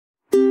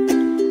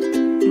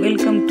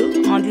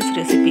Raj's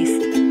recipes.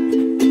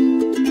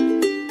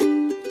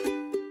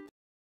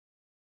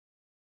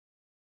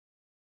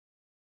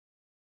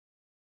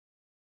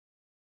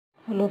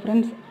 Hello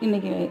friends,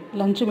 இன்னைக்கு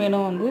lunch menu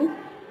வந்து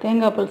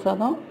தேங்காய் பால்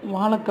சாதம்,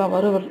 வாழைக்காய்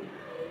வறுவல்.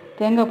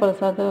 தேங்காய் பால்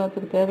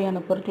சாதத்துக்கு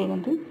தேவையான பொருட்கள்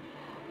வந்து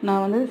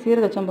நான் வந்து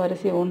சீரக சம்பா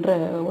அரிசி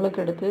 1.5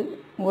 உலக்கு எடுத்து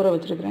ஊற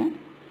வச்சுருக்கிறேன்.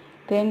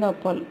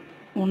 தேங்காய் பால்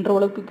 1.5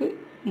 உலக்குக்கு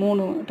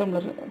 3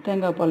 டம்ளர்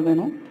தேங்காய் பால்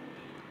வேணும்.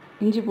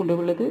 இஞ்சி பூண்டு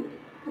விழுது,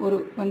 ஒரு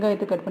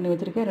வெங்காயத்தை கட் பண்ணி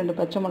வச்சுருக்கேன், 2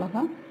 பச்சை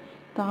மிளகாய்,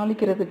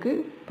 தாளிக்கிறதுக்கு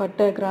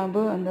பட்டை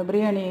கிராம்பு அந்த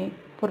பிரியாணி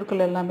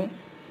பொருட்கள் எல்லாமே,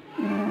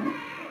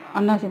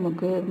 அன்னாசி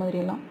மொக்கு இது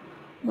மாதிரியெல்லாம்,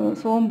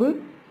 சோம்பு,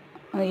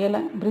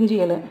 இலை, பிரிஞ்சி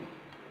இலை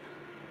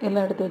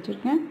எல்லாம் எடுத்து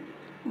வச்சுருக்கேன்.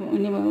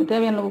 இனி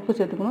தேவையான உப்பு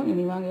சேர்த்துக்கணும்.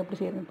 இனி வாங்க எப்படி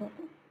செய்யறதுன்னு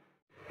பார்ப்போம்.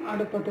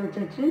 அடுப்பு பற்ற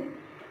வச்சாச்சு.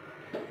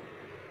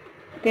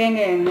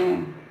 தேங்காய் எண்ணெய்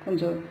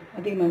கொஞ்சம்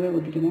அதிகமாகவே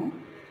ஊற்றிக்கணும்.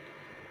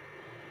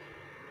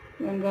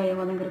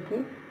 வெங்காயம் வதங்குறதுக்கு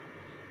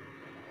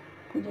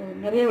கொஞ்சம்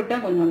நிறைய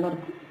விட்டால் கொஞ்சம்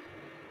நல்லாயிருக்கும்.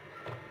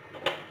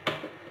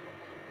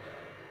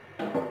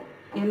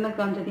 எண்ணெய்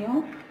காஞ்சதையும்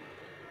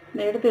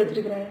இந்த எடுத்து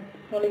வச்சுருக்கிறேன்,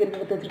 தொலைக்கிறதுக்கு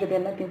எடுத்து வச்சுருக்கிறது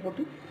எல்லாத்தையும்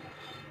போட்டு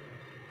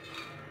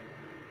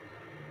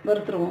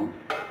வறுத்துருவோம்.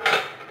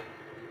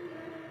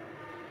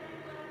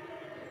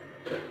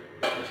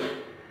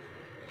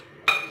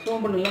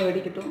 சோம்பு நல்லா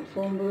வெடிக்கட்டும்.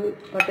 சோம்பு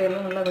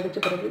பட்டையெல்லாம் நல்லா வெடித்த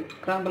பிறகு,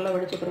 கிராம்பெல்லாம்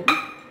வெடித்த பிறகு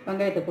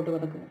வெங்காயத்தை போட்டு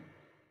வதக்குவோம்.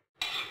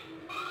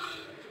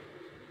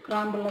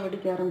 கிராம்பெல்லாம்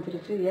வெடிக்க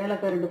ஆரம்பிச்சிருச்சு.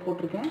 ஏலக்காய் 2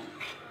 போட்டிருக்கேன்,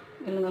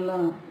 எல்லாம் நல்லா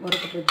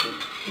வறுத்துட்டுருச்சு.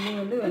 இனி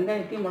வந்து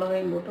வெங்காயத்தையும்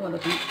மிளகாயும் போட்டு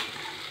வதக்கணும்.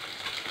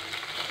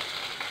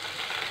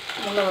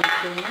 நல்லா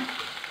வதக்கிடுவோம்.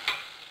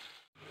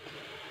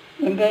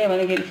 வெங்காயம்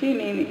வதங்கிடுச்சு.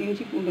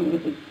 இஞ்சி பூண்டு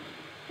விழுது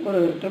ஒரு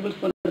டேபிள்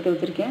ஸ்பூன் எடுத்து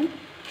வச்சுருக்கேன்.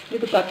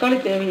 இதுக்கு தக்காளி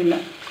தேவையில்லை.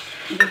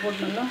 இது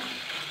போட்டு நல்லா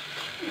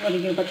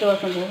வதக்கி பச்சை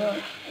வாசம் போக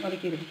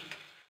வதக்கிடுது.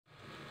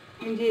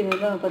 இஞ்சி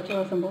நல்லா பச்சை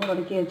வாசம் போக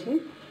வதக்கியாச்சு.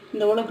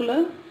 இந்த உலக்கில்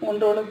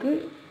 1.5 உலக்கு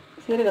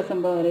சீரக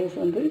சம்பா ரைஸ்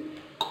வந்து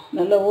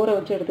நல்லா ஊற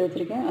வச்சு எடுத்து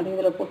வச்சுருக்கேன். அதை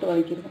இதில் போட்டு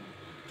வதக்கிடுவேன்.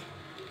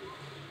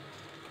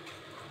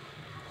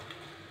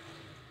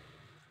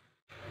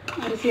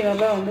 அரிசி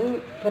நல்லா வந்து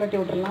புரட்டி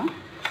விட்டுடலாம்.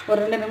 ஒரு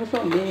 2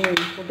 நிமிஷம் அப்படியே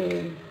போட்டு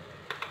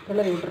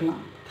கிளறி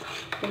விட்டுடலாம்.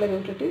 கிளறி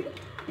விட்டுட்டு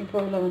இப்போ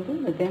அதில் வந்து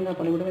இந்த தேங்காய்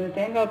பால் விடுவேன். இந்த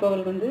தேங்காய்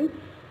பால் வந்து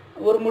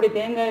ஒரு மூடி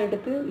தேங்காய்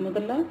எடுத்து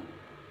முதல்ல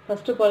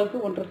ஃபஸ்ட்டு பாலுக்கு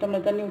 1.5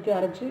 டம்ளர் தண்ணி ஊற்றி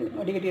அரைச்சி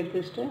வடிகட்டி எடுத்து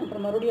வச்சுட்டேன்.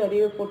 அப்புறம் மறுபடியும்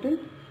அதையே போட்டு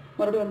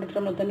மறுபடியும் 1.5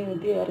 டம்ளர் தண்ணி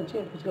ஊற்றி அரைச்சி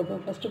எடுத்து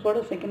வச்சுருக்கேன். ஃபஸ்ட்டு பால்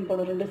செகண்ட்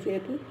பால் 2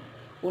 சேர்த்து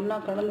ஒன்றா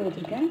கலந்து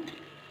வச்சுருக்கேன்.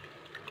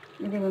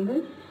 இது வந்து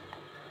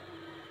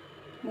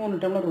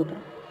 3 டம்ளர்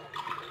ஊற்றுறேன்.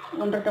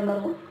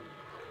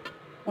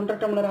 1.5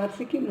 டம்ளர்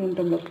அரிசிக்கு 3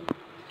 டம்ளர்.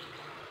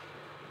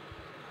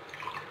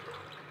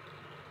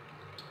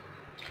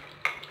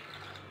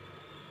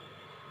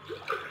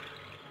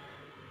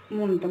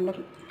 மூணு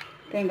டம்ளர்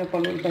தேங்காய்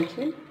பால்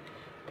ஊற்றியாச்சு.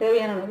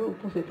 தேவையான அளவு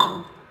உப்பு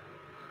சேர்த்துக்கலாம்.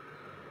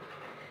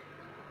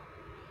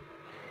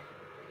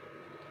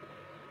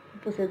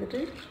 உப்பு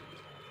சேர்த்துட்டு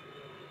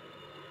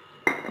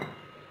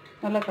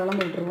நல்லா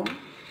கலந்து விட்டுருவோம்.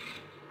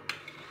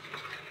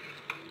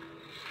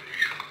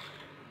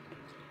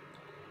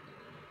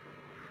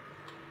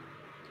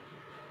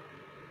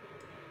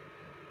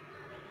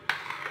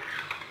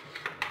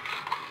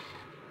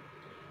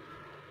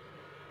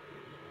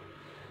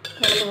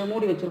 கலந்து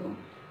மூடி வச்சுருக்கோம்.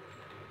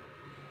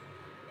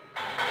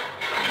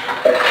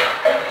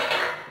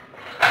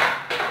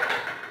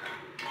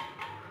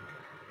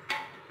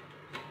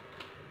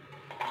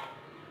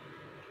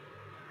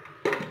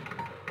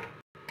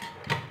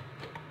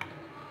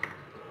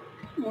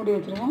 மூடி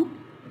வச்சுருவோம்.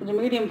 கொஞ்சம்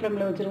மீடியம்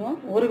ஃப்ளேமில் வச்சுருவோம்.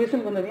 ஒரு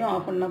விசில் வந்ததையும்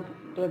ஆஃப் பண்ணால்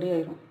ரெடி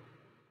ஆகிடும்.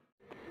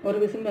 ஒரு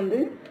விசில் வந்து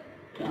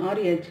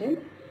ஆறியாச்சு.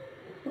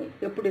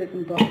 எப்படி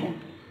இருக்குன்னு பார்ப்போம்.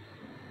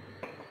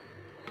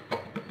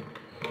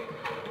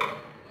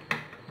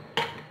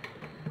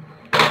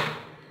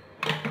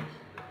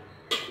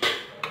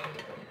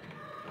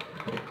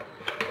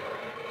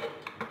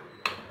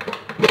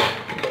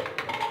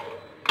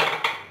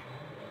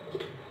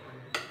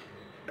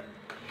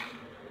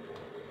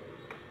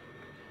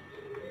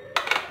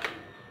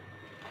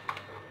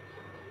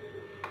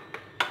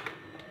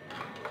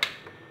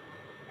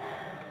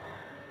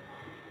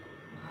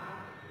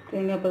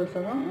 தேங்காய் பால்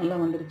சாதம் நல்லா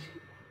வந்துருச்சு.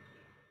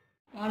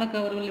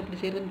 வாழைக்காய் வறுவல் எப்படி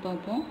செய்யுதுன்னு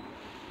பார்ப்போம்.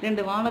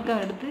 2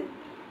 வாழைக்காய் எடுத்து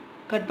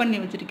கட் பண்ணி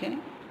வச்சுருக்கேன்.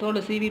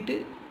 தோலை சீவிட்டு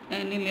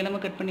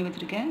நீளமாக கட் பண்ணி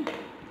வச்சுருக்கேன்.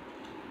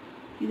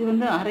 இது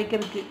வந்து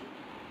அரைக்கிறதுக்கு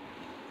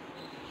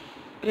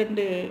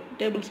 2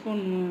 டேபிள்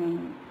ஸ்பூன்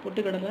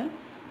பொட்டுக்கடலை,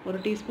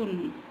 1 டீஸ்பூன்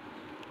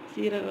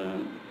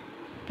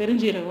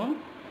பெருஞ்சீரகம்.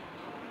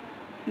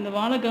 இந்த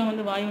வாழைக்காய்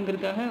வந்து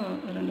வாயுங்கிறதுக்காக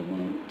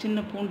 2-3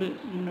 சின்ன பூண்டு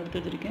 3 எடுத்து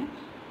வச்சுருக்கேன்.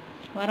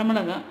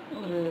 வரமிளகாய்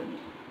ஒரு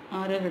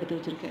 6 எடுத்து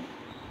வச்சுருக்கேன்.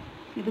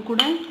 இது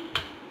கூட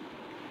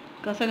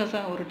கசகசா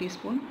 1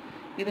 டீஸ்பூன்.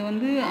 இதை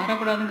வந்து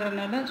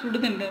அரைப்படாதுங்கிறதுனால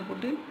சுடு தண்ணியில்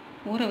போட்டு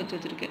ஊற வச்சு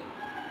வச்சுருக்கேன்.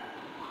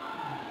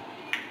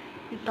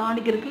 இது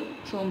தாளிக்கிறதுக்கு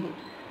சோம்பு.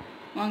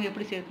 வாங்க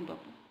எப்படி சேர்த்துன்னு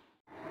பார்ப்போம்.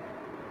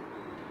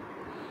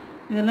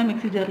 இதெல்லாம்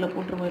மிக்ஸி ஜாரில்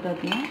போட்டுருவோம்.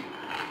 எல்லாத்தையும்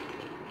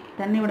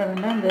தண்ணி விட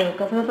வேண்டாம். இந்த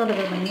கசகசா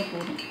இருக்கிற தண்ணியே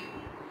போதும்.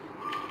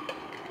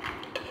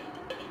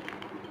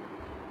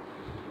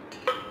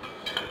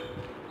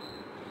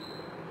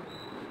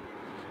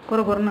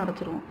 குறைன்னு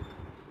அரைச்சிருவோம்.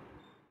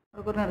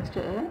 குறைன்னு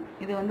அரைச்சிட்டு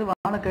இது வந்து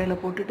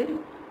வாழைக்காயில் போட்டுட்டு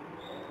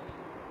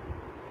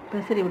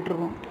பெசரி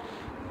விட்டுருவோம்.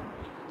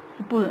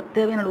 உப்பு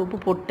தேவையான உப்பு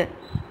போட்டேன்.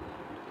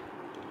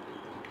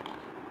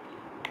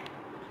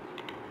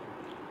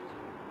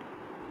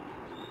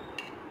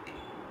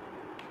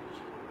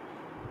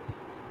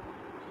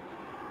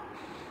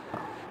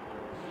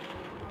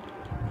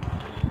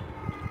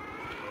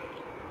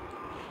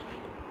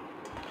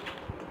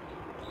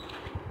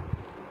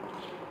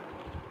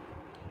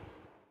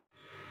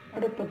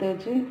 அடுப்பத்தை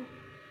வச்சு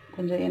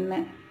கொஞ்சம்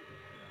எண்ணெய்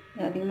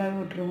அதிகமாகவே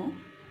விட்டுருவோம்.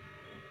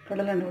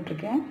 கடலை எண்ணெய்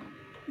விட்டுருக்கேன்.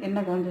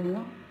 எண்ணெய்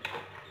காஞ்சதும்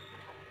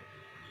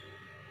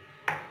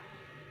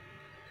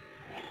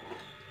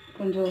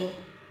கொஞ்சம்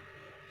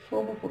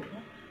சோம்பு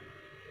போட்டுருவோம்.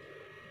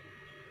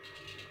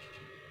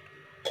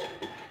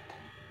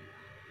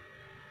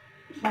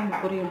 சோம்பு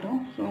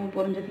பொரியட்டும். சோம்பு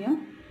பொரிஞ்சதையும்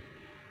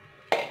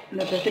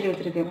இந்த பெசரி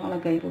வச்சுருக்கேன்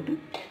வாழைக்காய் போட்டு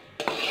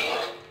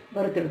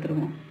வறுத்து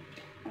எடுத்துருவோம்.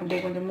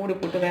 அப்படியே கொஞ்சம் மூடி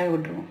போட்டு வேக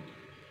விட்டுருவோம்.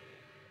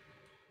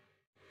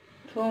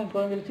 சோம்பு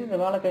பொரிஞ்சிருச்சு. இந்த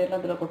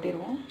வாழைக்காயெல்லாம் இதில்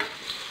கொட்டிடுவோம்.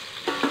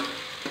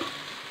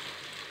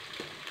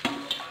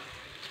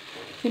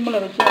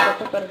 சிம்மில் வச்சு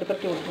அப்பப்போ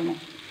பரட்டி விட்டுருணும்.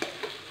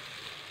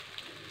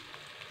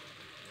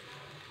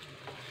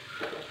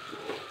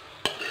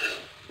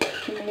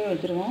 சிம்மிலே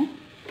வச்சுருவோம்.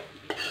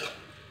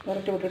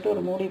 பரட்டி விட்டுட்டு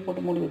ஒரு மூடி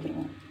போட்டு மூடி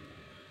வச்சுருவோம்.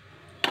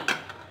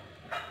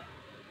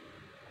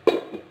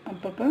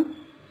 அப்பப்போ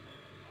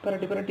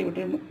பரட்டி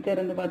விட்டு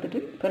திறந்து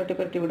பார்த்துட்டு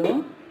பரட்டி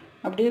விடுவோம்.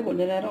 அப்படியே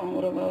கொஞ்சம் நேரம்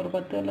ஒரு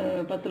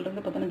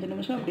 10லேருந்து 15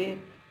 நிமிஷம் அப்படியே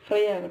ஃப்ரை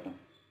ஆகட்டும்.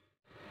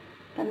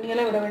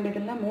 தண்ணியெல்லாம் விட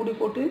வேண்டியதில்லை. மூடி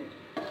போட்டு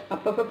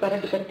அப்பப்போ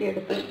பரட்டி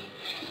எடுத்து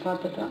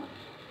பார்த்துட்டா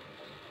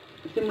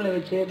சிம்மில்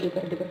வச்சு அப்படி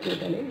பரட்டி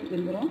விட்டாலே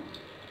வெந்துடும்.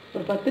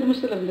 ஒரு 10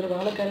 நிமிஷத்தில் வெந்துடும்.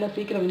 வாழைக்காயெல்லாம்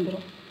சீக்கிரம்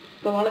வெந்துடும்.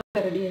 இப்போ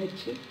வாழைக்காய் ரெடி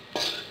ஆகிடுச்சு.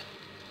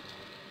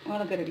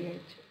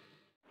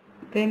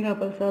 தேங்காய்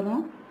பால்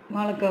சாதம்,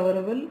 வாழைக்காய்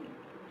வறுவல்,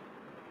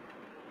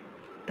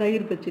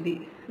 தயிர் பச்சடி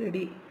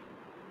ரெடி.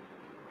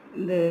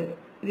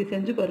 இது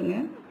செஞ்சு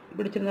பாருங்கள்.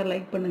 பிடிச்சிருந்தா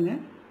லைக் பண்ணுங்கள்,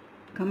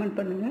 கமெண்ட்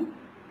பண்ணுங்கள்,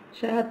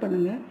 ஷேர்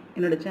பண்ணுங்கள்.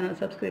 என்னோடய சேனல்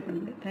சப்ஸ்கிரைப்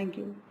பண்ணுங்கள்.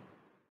 தேங்க்யூ.